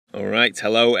Alright,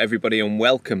 hello everybody and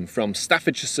welcome from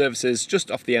Staffordshire Services,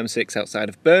 just off the M6 outside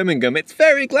of Birmingham. It's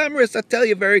very glamorous, I tell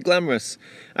you, very glamorous.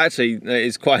 Actually,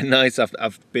 it's quite nice.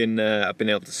 I've been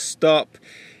able to stop,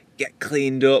 get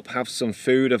cleaned up, have some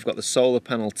food. I've got the solar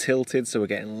panel tilted, so we're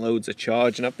getting loads of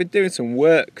charge, and I've been doing some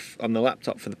work on the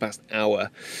laptop for the past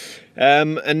hour.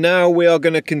 And now we are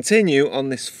going to continue on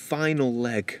this final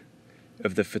leg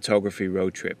of the photography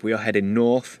road trip. We are heading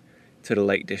north to the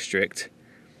Lake District.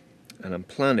 And I'm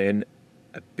planning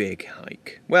a big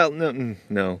hike. Well,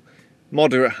 no,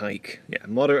 moderate hike. Yeah,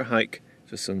 moderate hike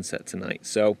for sunset tonight.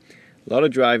 So, a lot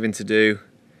of driving to do,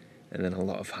 and then a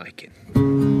lot of hiking.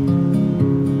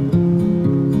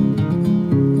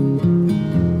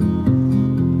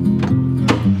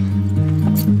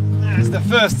 It's the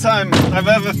first time I've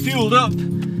ever fueled up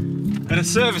at a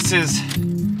Services.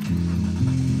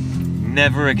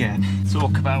 Never again.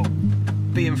 Talk about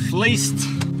being fleeced.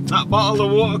 That bottle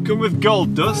of water come with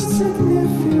gold dust.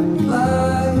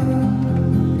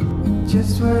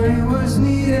 Just where it was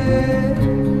needed.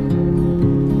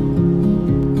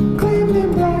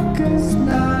 Gleaming black as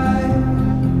night.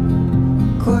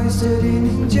 Cloistered in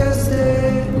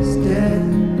injustice, dead.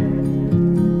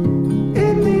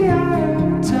 In the eye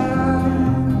of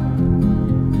time.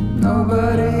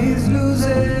 Nobody is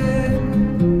losing.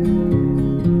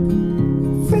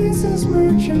 Faces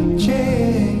merchant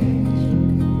change.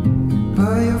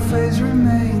 But your face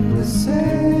remained the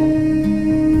same.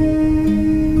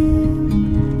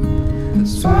 The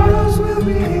swallows will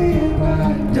be here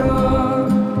by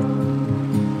dawn.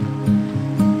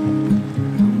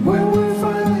 And when we're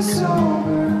finally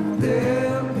sober,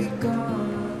 they'll be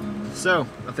gone. So,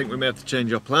 I think we may have to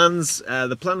change our plans.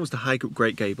 The plan was to hike up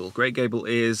𝐕𝐴𝐽𝐵. 𝐕𝐴𝐽𝐵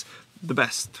is the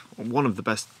best, or one of the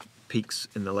best peaks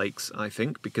in the lakes, I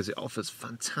think, because it offers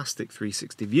fantastic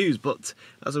 360 views. But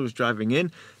as I was driving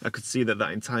in, I could see that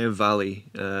entire valley,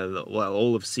 well,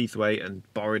 all of Seathwaite and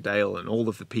Borrowdale and all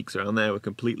of the peaks around there were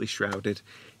completely shrouded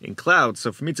in clouds.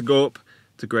 So for me to go up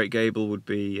to 𝐕𝐴𝐽𝐵 would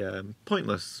be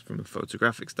pointless from a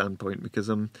photographic standpoint, because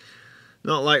I'm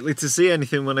not likely to see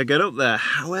anything when I get up there.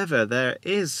 However, there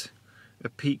is a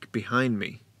peak behind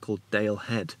me called Dale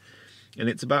Head, and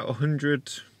it's about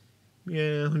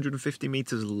 150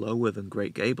 metres lower than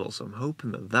𝐕𝐴𝐽𝐵, so I'm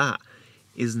hoping that that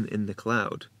isn't in the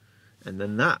cloud. And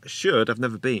then that should, I've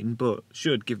never been, but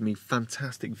should give me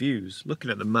fantastic views.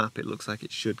 Looking at the map, it looks like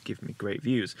it should give me great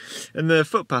views. And the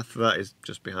footpath for that is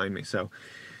just behind me, so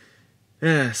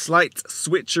yeah, slight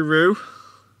switcheroo,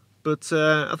 but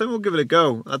I think we'll give it a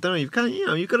go. I don't know, you've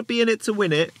got to be in it to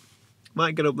win it.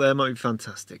 Might get up there, might be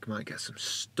fantastic, might get some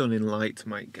stunning light,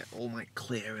 might get all night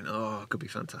clear, and oh, it could be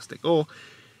fantastic. Or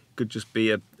could just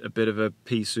be a bit of a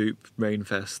pea soup rain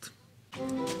fest.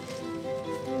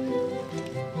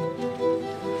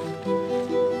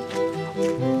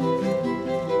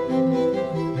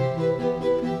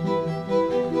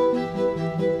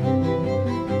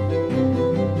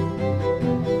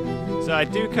 So I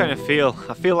do kind of feel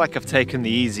like I've taken the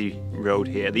easy road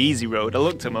here, the easy road. I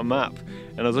looked at my map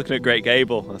and I was looking at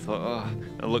𝐕𝐴𝐽𝐵 and I thought, oh,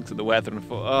 and I looked at the weather and I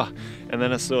thought, oh, and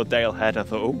then I saw Dale Head and I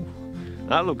thought, oh,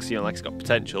 that looks, like it's got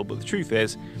potential, but the truth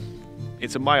is,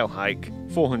 it's a mile hike,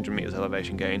 400 metres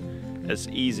elevation gain, as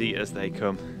easy as they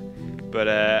come. But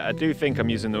I do think I'm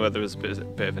using the weather as a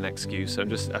bit of an excuse. I'm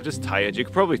just tired. You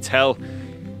can probably tell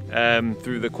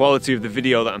through the quality of the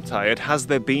video that I'm tired. Has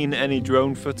there been any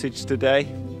drone footage today?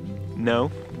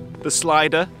 No. The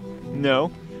slider? No.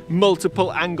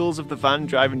 Multiple angles of the van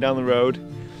driving down the road?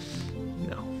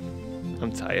 No.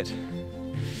 I'm tired.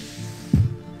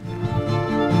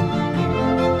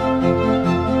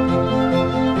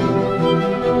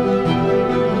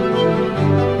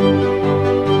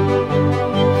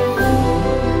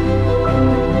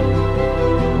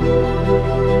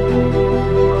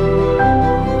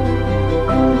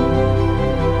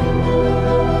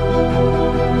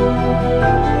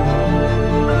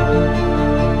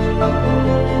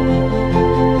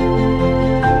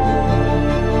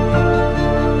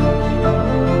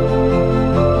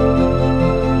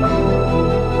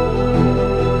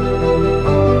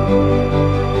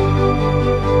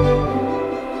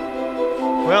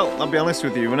 I'll be honest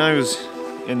with you, when I was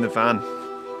in the van,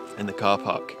 in the car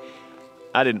park,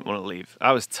 I didn't want to leave.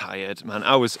 I was tired, man.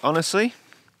 I was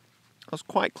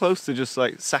quite close to just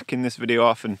like sacking this video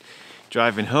off and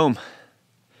driving home.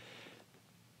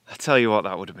 I tell you what,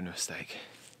 that would have been a mistake.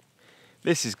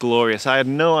 This is glorious. I had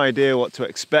no idea what to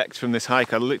expect from this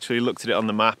hike. I literally looked at it on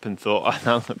the map and thought, oh,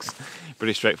 that looks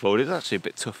pretty straightforward. It's actually a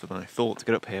bit tougher than I thought to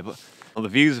get up here, but well, the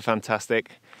views are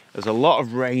fantastic. There's a lot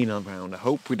of rain around. I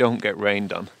hope we don't get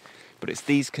rained on. But it's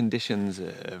these conditions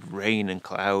of rain and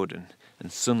cloud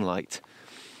and sunlight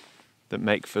that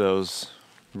make for those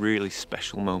really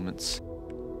special moments.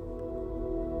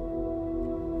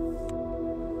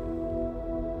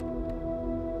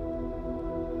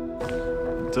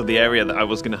 So the area that I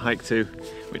was going to hike to,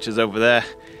 which is over there,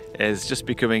 is just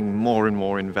becoming more and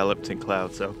more enveloped in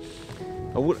cloud, so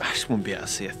I just wouldn't be able to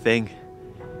see a thing.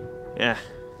 Yeah,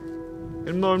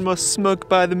 and more smug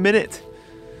by the minute.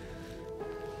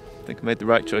 I think I made the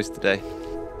right choice today.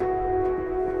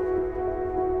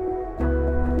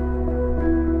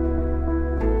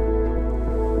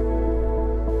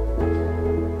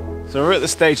 So we're at the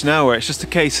stage now where it's just a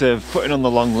case of putting on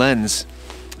the long lens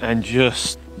and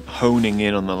just honing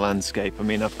in on the landscape. I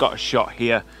mean, I've got a shot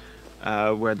here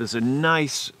where there's a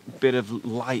nice bit of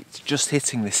light just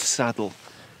hitting this saddle,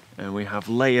 and we have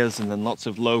layers and then lots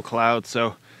of low cloud,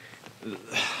 so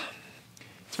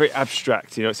it's very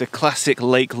abstract, you know. It's a classic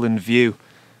Lakeland view,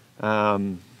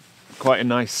 quite a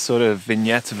nice sort of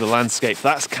vignette of the landscape.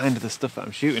 That's kind of the stuff that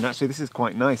I'm shooting. Actually, this is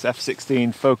quite nice,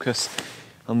 f/16 focus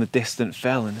on the distant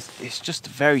fell, and it's just a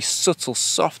very subtle,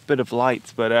 soft bit of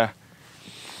light, but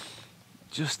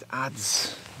just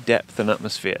adds depth and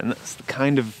atmosphere, and that's the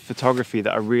kind of photography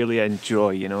that I really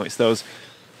enjoy. You know, it's those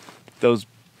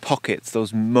pockets,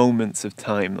 those moments of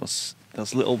time,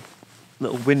 those little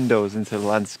windows into the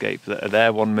landscape that are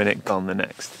there 1 minute, gone the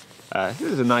next. This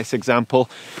is a nice example.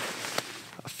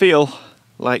 I feel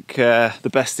like the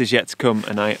best is yet to come,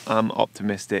 and I am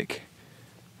optimistic,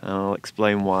 and I'll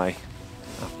explain why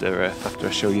after I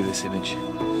show you this image.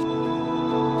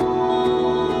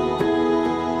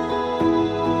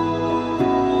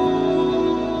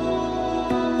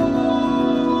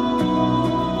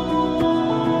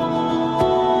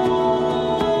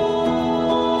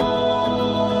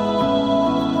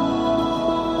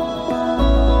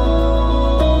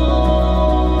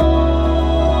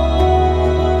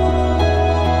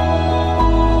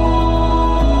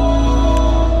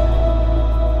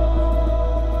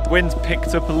 Wind's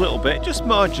picked up a little bit, just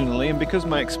marginally, and because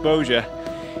my exposure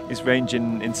is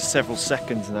ranging into several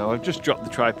seconds now, I've just dropped the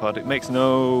tripod. It makes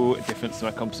no difference to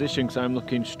my composition because I'm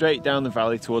looking straight down the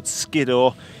valley towards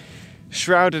Skiddaw,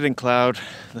 shrouded in cloud.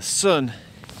 The sun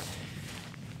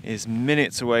is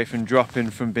minutes away from dropping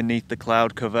from beneath the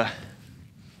cloud cover,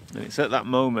 and it's at that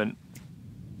moment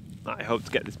that I hope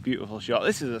to get this beautiful shot.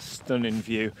 This is a stunning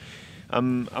view.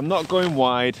 I'm not going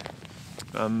wide.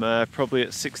 I'm probably at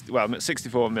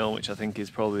 64mm, which I think is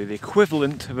probably the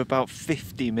equivalent of about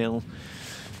 50mm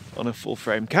on a full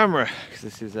frame camera, because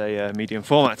this is a medium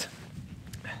format.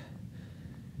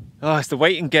 Oh, it's the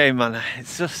waiting game, man.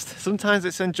 It's just, sometimes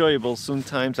it's enjoyable,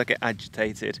 sometimes I get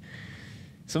agitated,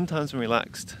 sometimes I'm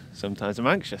relaxed, sometimes I'm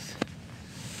anxious.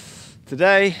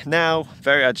 Today, now,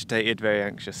 very agitated, very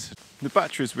anxious. The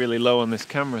battery's really low on this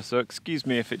camera, so excuse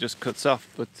me if it just cuts off,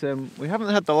 but we haven't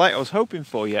had the light I was hoping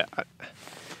for yet.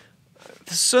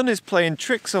 The sun is playing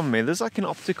tricks on me. There's like an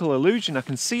optical illusion. I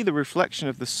can see the reflection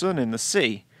of the sun in the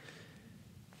sea,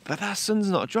 but that sun's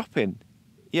not dropping.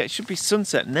 Yeah, it should be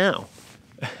sunset now.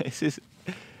 This is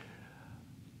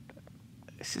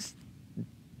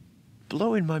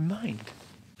blowing my mind.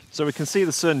 So we can see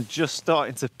the sun just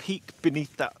starting to peek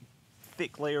beneath that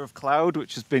thick layer of cloud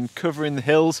which has been covering the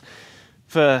hills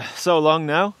for so long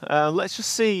now. Let's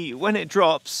just see when it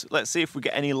drops. Let's see if we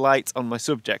get any light on my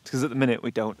subject, because at the minute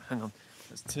we don't. Hang on,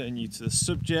 let's turn you to the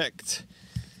subject.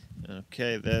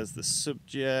 Okay, there's the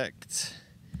subject.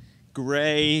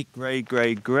 Grey, grey,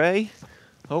 grey, grey.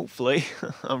 Hopefully,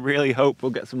 I really hope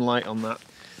we'll get some light on that.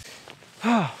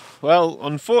 Well,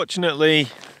 unfortunately,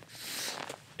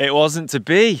 it wasn't to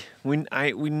be. We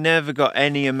never got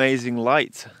any amazing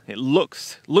light. It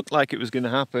looked like it was going to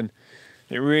happen.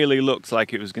 It really looked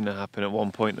like it was going to happen. At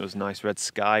one point there was a nice red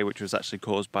sky, which was actually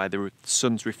caused by the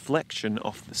sun's reflection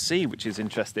off the sea, which is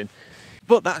interesting.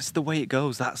 But that's the way it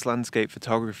goes. That's landscape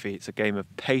photography. It's a game of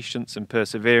patience and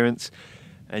perseverance,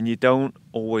 and you don't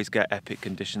always get epic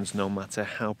conditions no matter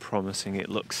how promising it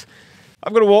looks.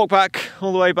 I've got to walk back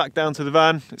all the way back down to the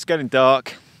van. It's getting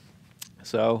dark,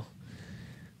 so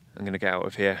I'm going to get out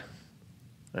of here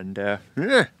and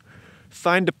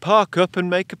find a park up and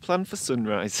make a plan for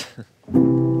sunrise.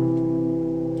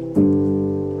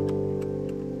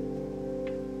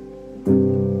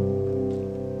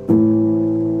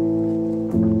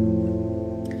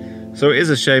 So it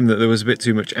is a shame that there was a bit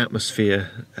too much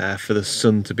atmosphere for the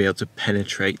sun to be able to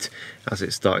penetrate as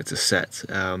it started to set,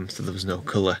 so there was no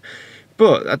colour.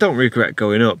 But I don't regret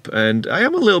going up, and I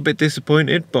am a little bit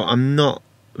disappointed, but I'm not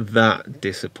that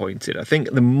disappointed. I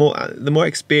think the more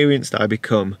experienced I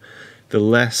become, the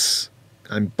less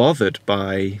I'm bothered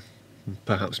by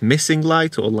perhaps missing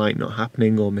light or light not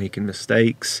happening or making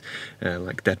mistakes,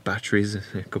 like dead batteries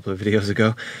a couple of videos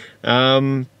ago.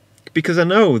 Because I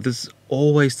know there's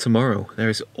always tomorrow. There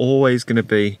is always going to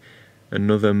be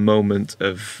another moment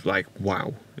of like,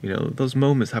 wow, you know, those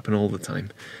moments happen all the time.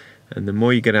 And the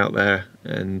more you get out there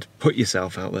and put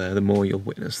yourself out there, the more you'll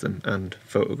witness them and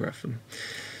photograph them.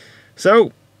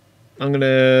 So I'm going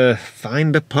to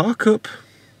find a park up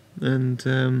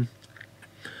and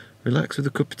relax with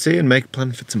a cup of tea and make a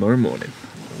plan for tomorrow morning.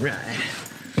 Right.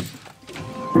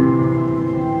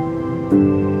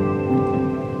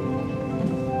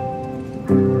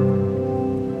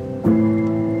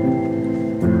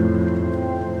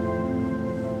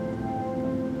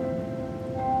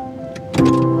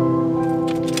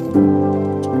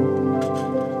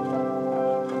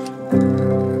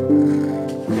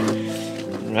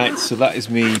 Right, so that is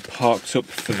me parked up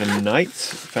for the night.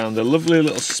 Found a lovely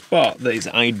little spot that is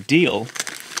ideal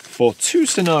for two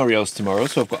scenarios tomorrow.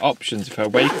 So I've got options. If I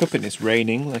wake up and it's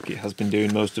raining, like it has been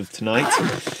doing most of tonight,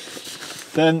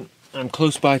 then I'm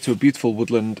close by to a beautiful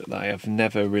woodland that I have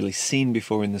never really seen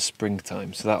before in the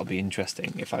springtime. So that'll be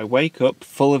interesting. If I wake up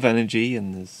full of energy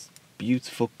and there's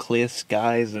beautiful clear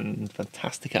skies and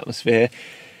fantastic atmosphere,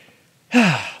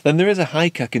 then there is a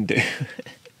hike I can do.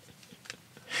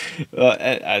 Well,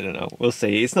 I don't know, we'll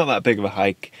see. It's not that big of a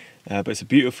hike, but it's a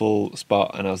beautiful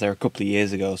spot and I was there a couple of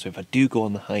years ago, so if I do go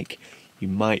on the hike you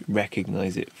might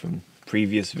recognise it from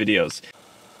previous videos.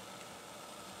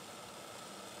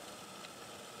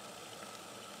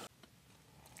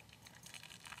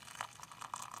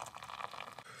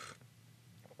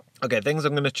 Okay, things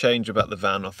I'm going to change about the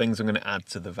van, or things I'm going to add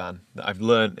to the van that I've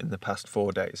learned in the past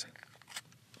 4 days.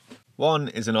 One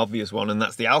is an obvious one, and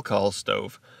that's the alcohol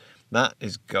stove. That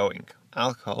is going.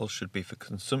 Alcohol should be for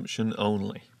consumption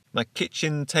only. My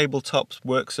kitchen tabletop's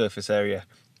work surface area,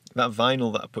 that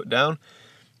vinyl that I put down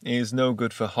is no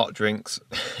good for hot drinks.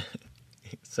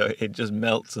 So it just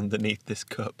melts underneath this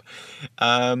cup.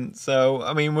 So,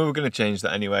 I mean, we were going to change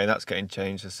that anyway. That's getting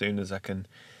changed as soon as I can.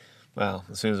 Well,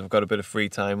 as soon as I've got a bit of free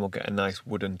time, we'll get a nice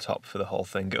wooden top for the whole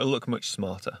thing. It'll look much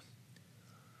smarter.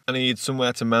 I need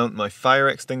somewhere to mount my fire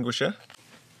extinguisher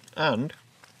and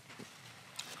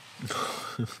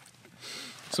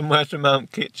somewhere to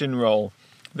mount kitchen roll.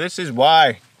 This is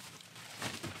why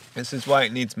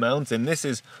it needs mounting. This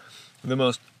is the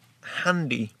most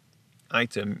handy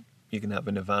item you can have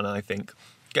in a van, I think.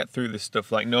 Get through this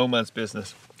stuff like no man's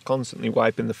business, constantly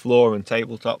wiping the floor and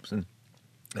tabletops and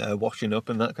washing up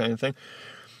and that kind of thing,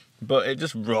 but it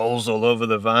just rolls all over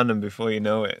the van and before you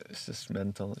know it, it's just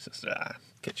mental. It's just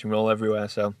kitchen roll everywhere.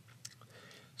 So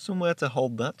somewhere to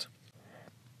hold that.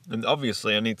 And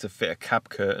obviously I need to fit a cab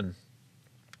curtain,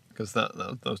 because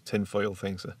those tinfoil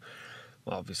things are,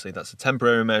 well, obviously that's a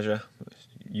temporary measure. It's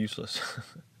useless.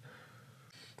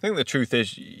 I think the truth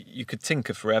is you could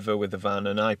tinker forever with the van,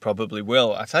 and I probably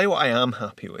will. I tell you what I am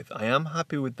happy with. I am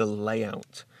happy with the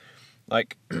layout.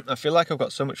 Like, I feel like I've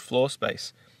got so much floor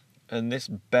space, and this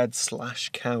bed slash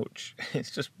couch,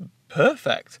 it's just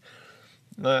perfect.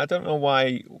 I don't know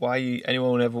why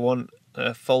anyone would ever want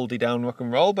a foldy down rock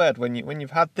and roll bed. When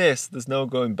you've had this, there's no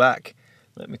going back.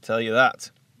 Let me tell you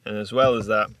that. And as well as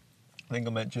that, I think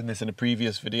I mentioned this in a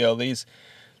previous video, these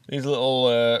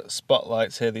little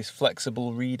spotlights here, these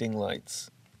flexible reading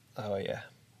lights. Oh yeah,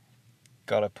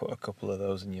 gotta put a couple of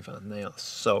those in your van. They are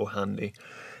so handy.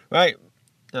 Right,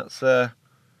 that's about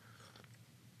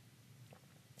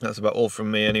all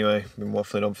from me anyway. Been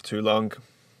waffling on for too long.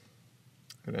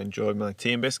 I'm gonna enjoy my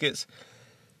tea and biscuits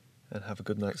and have a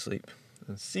good night's sleep.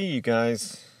 And see you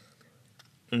guys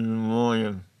in the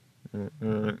morning.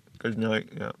 Good night.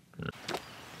 Yeah.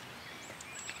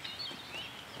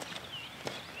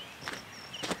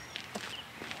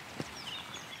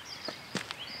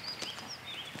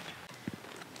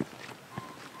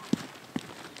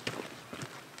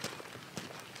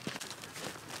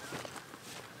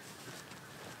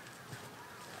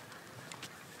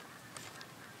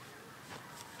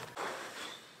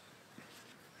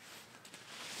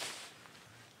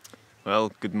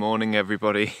 Well, good morning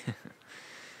everybody,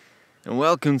 and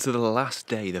welcome to the last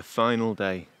day, the final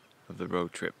day of the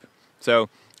road trip. So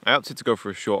I opted to go for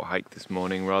a short hike this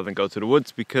morning rather than go to the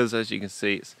woods because, as you can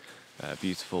see, it's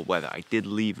beautiful weather. I did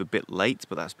leave a bit late,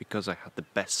 but that's because I had the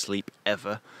best sleep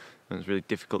ever and it was really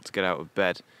difficult to get out of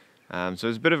bed. So it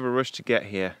was a bit of a rush to get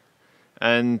here,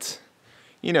 and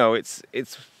you know, it's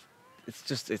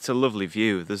a lovely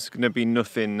view. There's going to be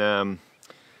nothing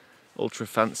ultra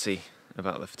fancy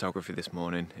about the photography this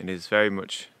morning. It is very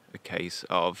much a case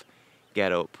of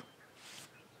get up,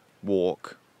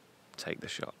 walk, take the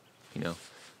shot. You know,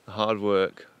 the hard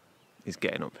work is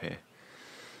getting up here.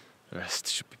 The rest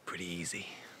should be pretty easy.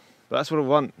 But that's what I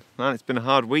want. Man, it's been a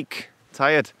hard week.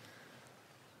 Tired.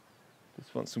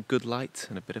 Just want some good light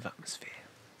and a bit of atmosphere.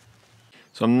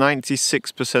 So I'm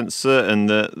 96% certain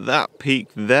that that peak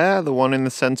there, the one in the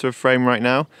centre of frame right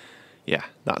now, yeah,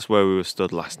 that's where we were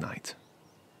stood last night.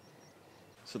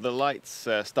 So the light's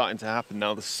starting to happen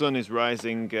now. The sun is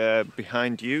rising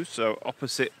behind you, so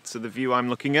opposite to the view I'm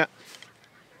looking at.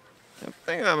 I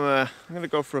think I'm going to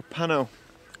go for a pano.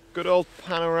 Good old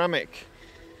panoramic.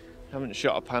 Haven't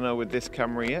shot a pano with this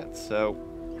camera yet, so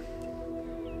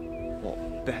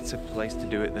what better place to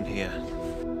do it than here?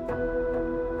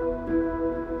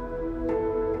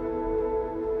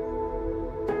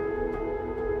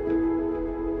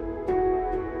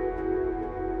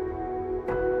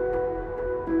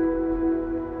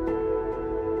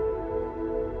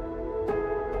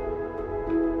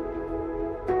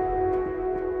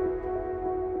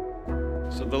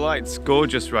 So the light's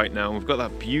gorgeous right now. We've got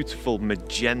that beautiful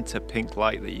magenta pink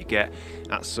light that you get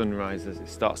at sunrise as it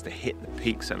starts to hit the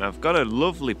peaks, and I've got a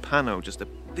lovely pano, just a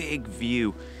big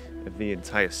view of the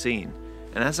entire scene.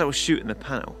 And as I was shooting the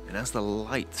pano and as the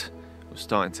light was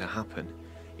starting to happen,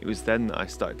 it was then that I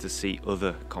started to see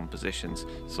other compositions.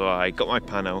 So I got my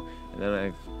pano and then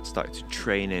I started to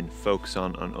train in, focus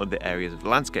on other areas of the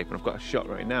landscape, and I've got a shot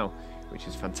right now which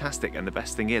is fantastic. And the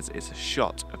best thing is, it's a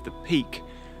shot of the peak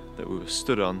that we were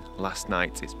stood on last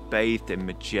night. It's bathed in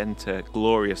magenta,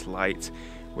 glorious light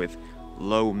with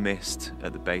low mist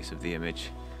at the base of the image.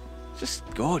 Just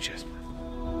gorgeous, man.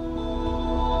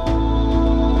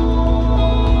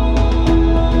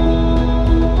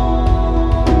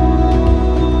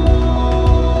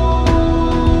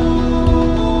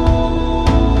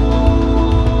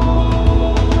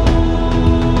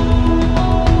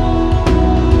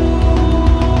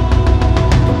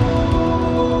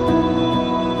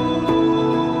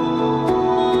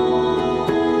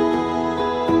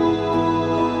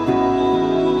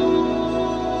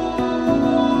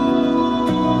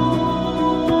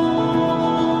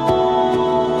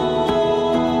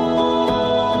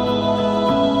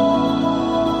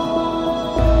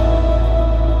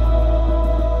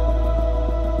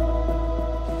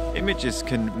 Images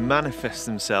can manifest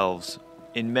themselves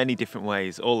in many different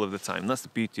ways all of the time. That's the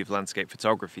beauty of landscape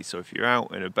photography. So if you're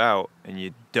out and about and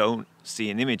you don't see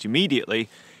an image immediately,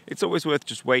 it's always worth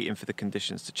just waiting for the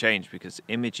conditions to change, because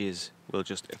images will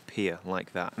just appear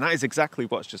like that. And that is exactly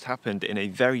what's just happened in a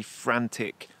very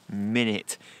frantic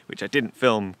minute, which I didn't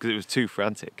film because it was too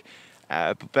frantic.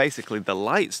 But basically the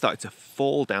light started to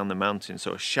fall down the mountain,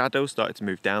 so a shadow started to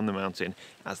move down the mountain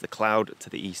as the cloud to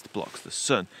the east blocks the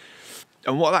sun.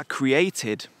 And what that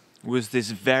created was this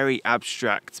very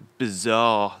abstract,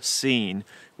 bizarre scene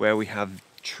where we have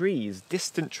trees,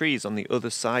 distant trees on the other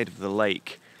side of the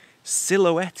lake,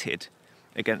 silhouetted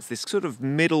against this sort of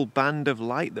middle band of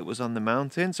light that was on the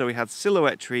mountain. So we had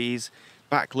silhouette trees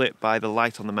backlit by the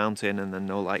light on the mountain and then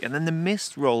no light. And then the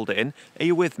mist rolled in. Are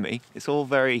you with me? It's all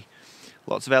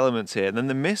lots of elements here. And then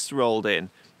the mist rolled in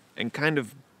and kind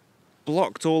of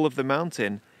blocked all of the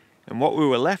mountain. And what we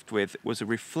were left with was a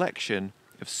reflection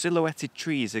of silhouetted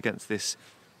trees against this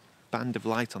band of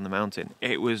light on the mountain.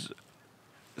 It was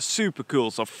super cool.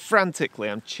 So frantically,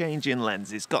 I'm changing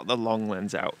lenses, got the long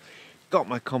lens out, got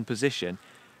my composition,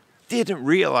 didn't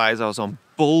realize I was on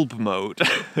bulb mode.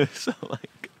 So I'm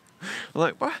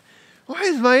like, why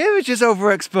is my images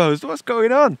overexposed? What's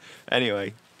going on?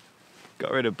 Anyway,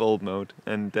 got rid of bulb mode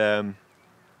and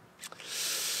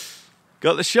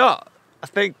got the shot. I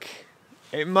think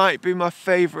it might be my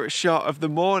favourite shot of the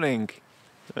morning.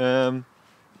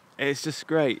 It's just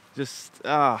great.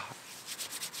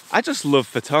 I just love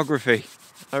photography.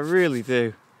 I really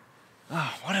do.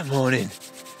 What a morning.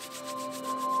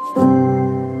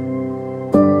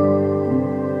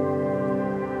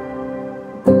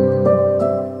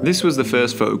 This was the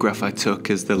first photograph I took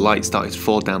as the light started to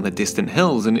fall down the distant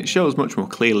hills, and it shows much more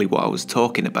clearly what I was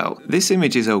talking about. This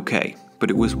image is okay, but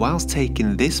it was whilst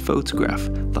taking this photograph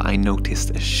that I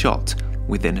noticed a shot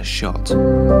within a shot.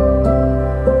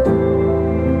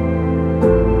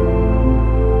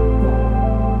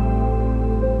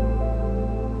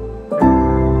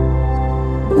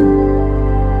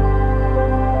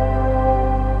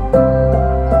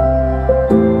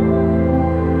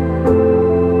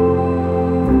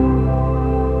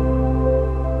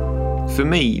 For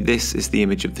me, this is the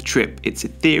image of the trip. It's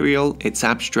ethereal, it's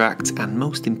abstract, and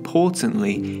most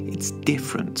importantly, it's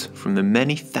different from the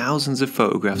many thousands of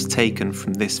photographs taken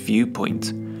from this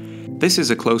viewpoint. This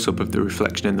is a close-up of the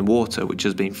reflection in the water, which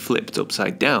has been flipped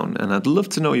upside down, and I'd love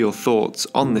to know your thoughts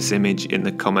on this image in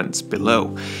the comments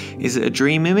below. Is it a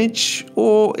dream image,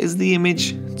 or is the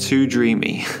image too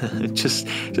dreamy? just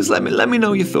let me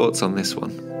know your thoughts on this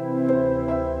one.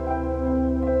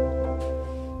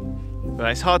 Well,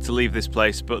 it's hard to leave this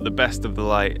place, but the best of the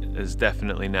light has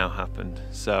definitely now happened.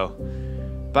 So,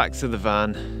 back to the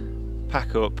van,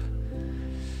 pack up,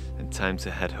 and time to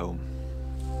head home.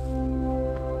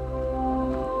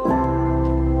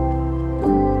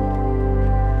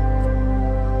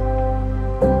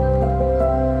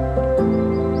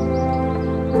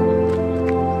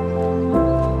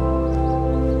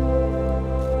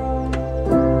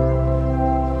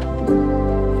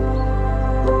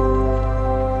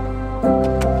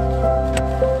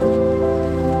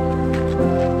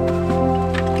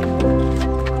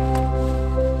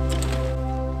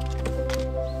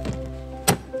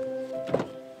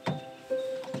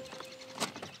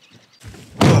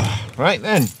 Right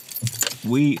then,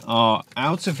 we are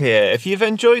out of here. If you've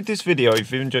enjoyed this video,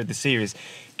 if you've enjoyed the series,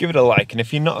 give it a like. And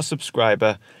if you're not a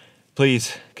subscriber,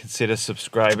 please consider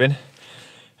subscribing.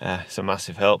 It's a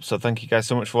massive help. So thank you guys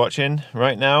so much for watching.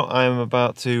 Right now, I am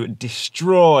about to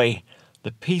destroy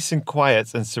the peace and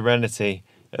quiet and serenity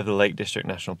of the Lake District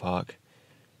National Park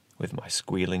with my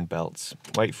squealing belts.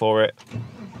 Wait for it.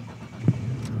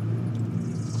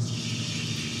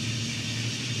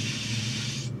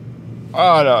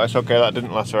 Oh no, it's okay, that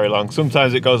didn't last very long.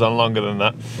 Sometimes it goes on longer than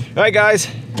that. Right guys,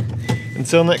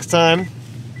 until next time,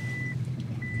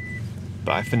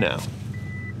 bye for now.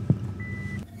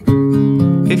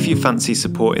 If you fancy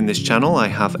supporting this channel, I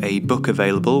have a book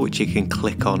available which you can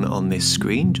click on this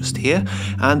screen just here,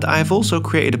 and I've also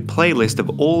created a playlist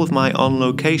of all of my on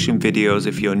location videos.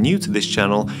 If you're new to this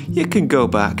channel, you can go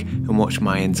back and watch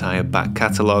my entire back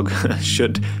catalogue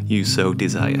should you so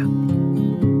desire.